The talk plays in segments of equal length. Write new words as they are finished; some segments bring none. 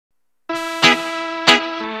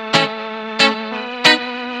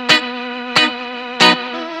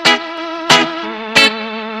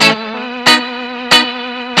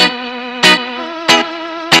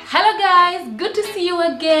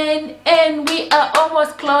we are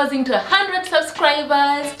almost closing to 100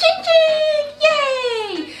 subscribers. Ching ching!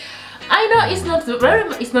 Yay! I know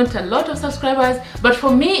it's not a lot of subscribers, but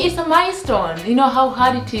for me it's a milestone. You know how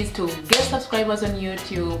hard it is to get subscribers on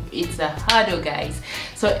YouTube. It's a hurdle, guys.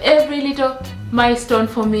 So every little milestone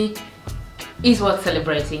for me is worth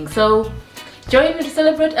celebrating. So join me to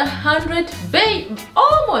celebrate 100, babe.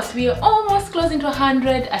 We are almost closing to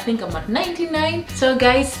 100. I think I'm at 99. So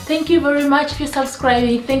guys, thank you very much for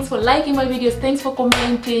subscribing. Thanks for liking my videos. Thanks for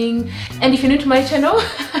commenting. And if you're new to my channel,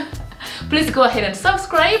 please go ahead and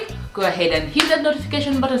subscribe. Go ahead and hit that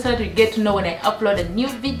notification button so that you get to know when I upload a new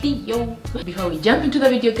video. Before we jump into the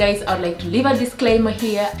video, guys, I would like to leave a disclaimer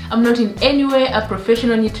here. I'm not in any way a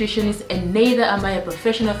professional nutritionist, and neither am I a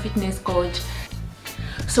professional fitness coach.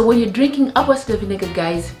 So when you're drinking apple cider vinegar,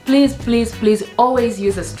 guys, please always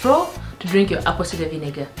use a straw to drink your apple cider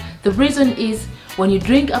vinegar. The reason is when you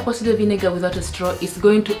drink apple cider vinegar without a straw, it's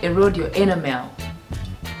going to erode your enamel.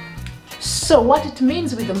 So what it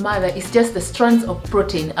means with the mother is just the strands of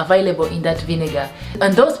protein available in that vinegar,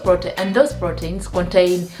 and those proteins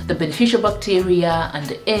contain the beneficial bacteria and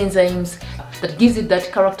the enzymes that gives it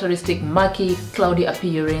that characteristic murky, cloudy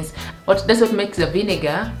appearance. That's what makes the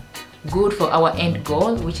vinegar good for our end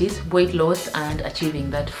goal, which is weight loss and achieving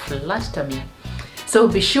that flat tummy. So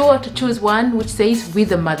be sure to choose one which says with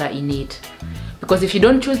the mother in it, because if you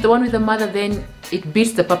don't choose the one with the mother, then it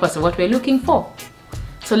beats the purpose of what we're looking for.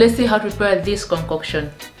 So let's see how to prepare this concoction.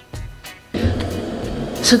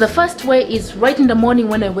 So the first way is right in the morning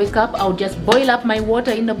when I wake up, I'll just boil up my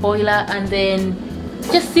water in the boiler and then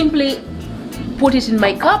just simply put it in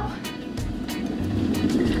my cup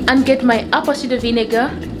and get my apple cider vinegar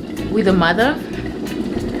with the mother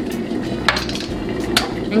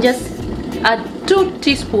and just add 2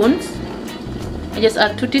 teaspoons. I just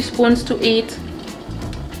add 2 teaspoons to it.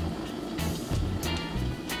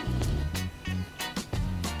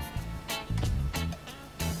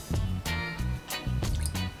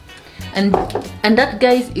 And that,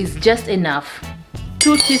 guys, is just enough.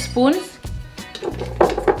 2 teaspoons.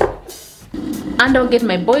 And I'll get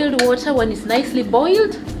my boiled water when it's nicely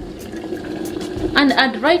boiled and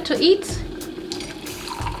add right to it.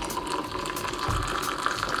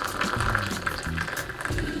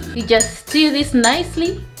 You just stir this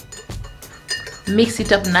nicely, mix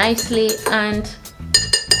it up nicely, and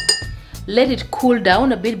let it cool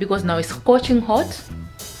down a bit because now it's scorching hot.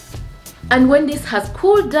 And when this has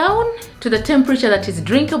cooled down to the temperature that is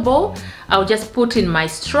drinkable, I'll just put in my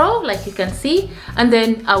straw like you can see, and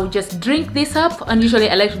then I'll just drink this up. And usually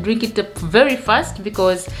I like to drink it up very fast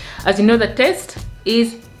because, as you know, the taste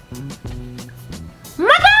is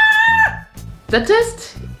mother! The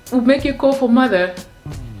taste will make you call for mother.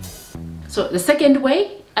 So the second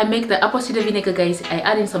way I make the apple cider vinegar, guys, I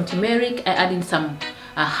add in some turmeric, I add in some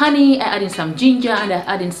honey, I add in some ginger, and I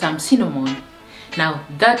add in some cinnamon. Now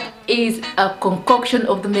that is a concoction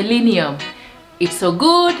of the millennium. It's so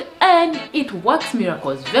good and it works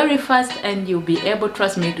miracles very fast, and you'll be able,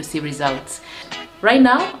 trust me, to see results. Right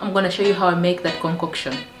now I'm going to show you how I make that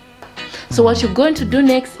concoction. So what you're going to do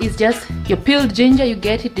next is just your peeled ginger. You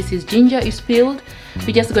get it, this is ginger, is peeled.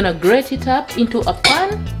 We're just going to grate it up into a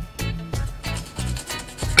pan.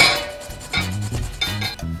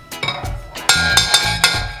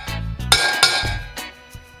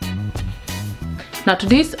 Now to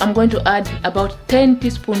this, I'm going to add about 10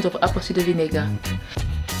 teaspoons of apple cider vinegar.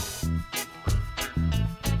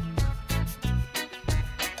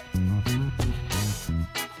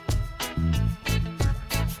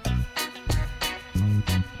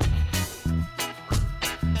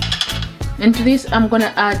 And to this, I'm going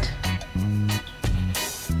to add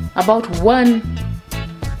about 1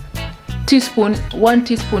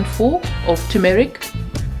 teaspoonful of turmeric.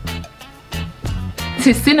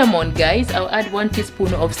 This is cinnamon, guys. I'll add 1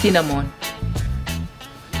 teaspoon of cinnamon,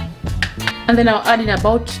 and then I'll add in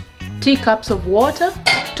about 2 cups of water.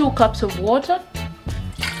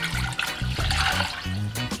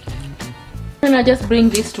 And I just bring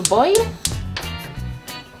this to boil.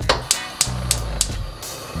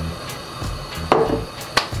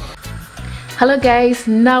 Hello guys,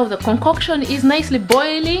 now the concoction is nicely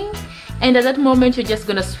boiling, and at that moment you're just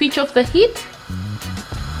gonna switch off the heat.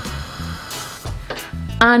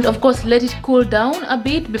 And of course, let it cool down a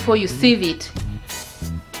bit before you sieve it.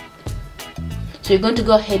 So you're going to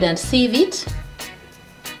go ahead and sieve it.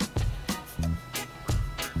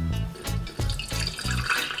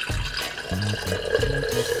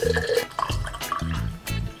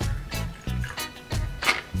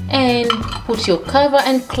 And put your cover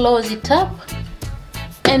and close it up.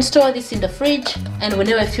 And store this in the fridge, and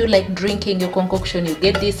whenever you feel like drinking your concoction, you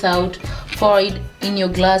get this out, pour it in your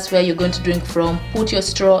glass where you're going to drink from, put your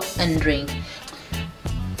straw and drink.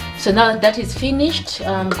 So now that is finished,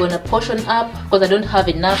 I'm gonna portion up because I don't have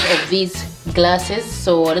enough of these glasses,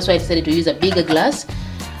 so that's why I decided to use a bigger glass.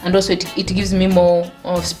 And also it gives me more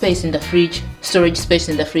space in the fridge, storage space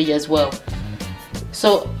in the fridge as well.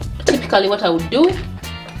 So typically what I would do,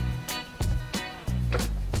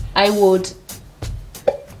 I would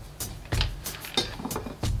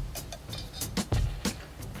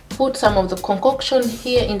put some of the concoction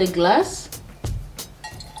here in the glass,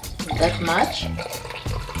 that much.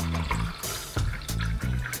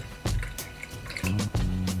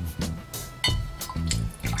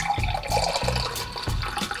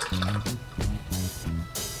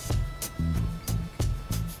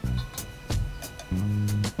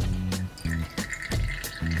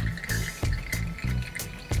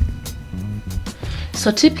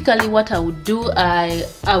 So typically what I would do, I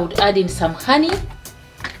would add in some honey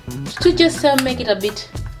to just make it a bit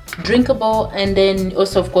drinkable, and then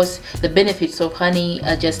also of course the benefits of honey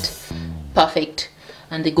are just perfect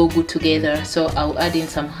and they go good together. So I'll add in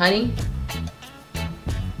some honey.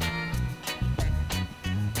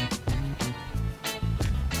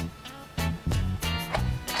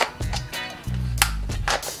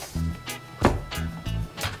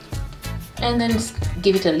 And then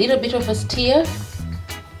give it a little bit of a stir.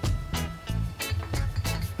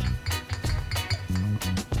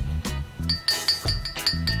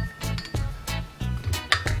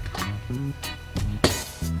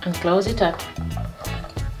 And close it up.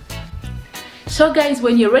 So guys,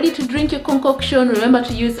 when you're ready to drink your concoction, remember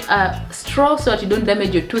to use a straw so that you don't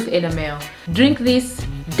damage your tooth enamel. Drink this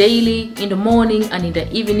daily, in the morning and in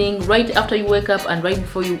the evening, right after you wake up and right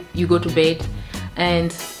before you go to bed.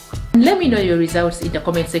 And let me know your results in the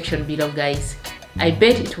comment section below, guys. I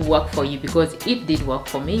bet it will work for you because it did work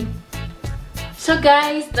for me. So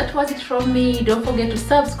guys, that was it from me. Don't forget to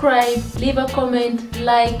subscribe, leave a comment,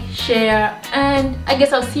 like, share, and I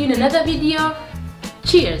guess I'll see you in another video.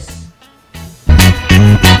 Cheers!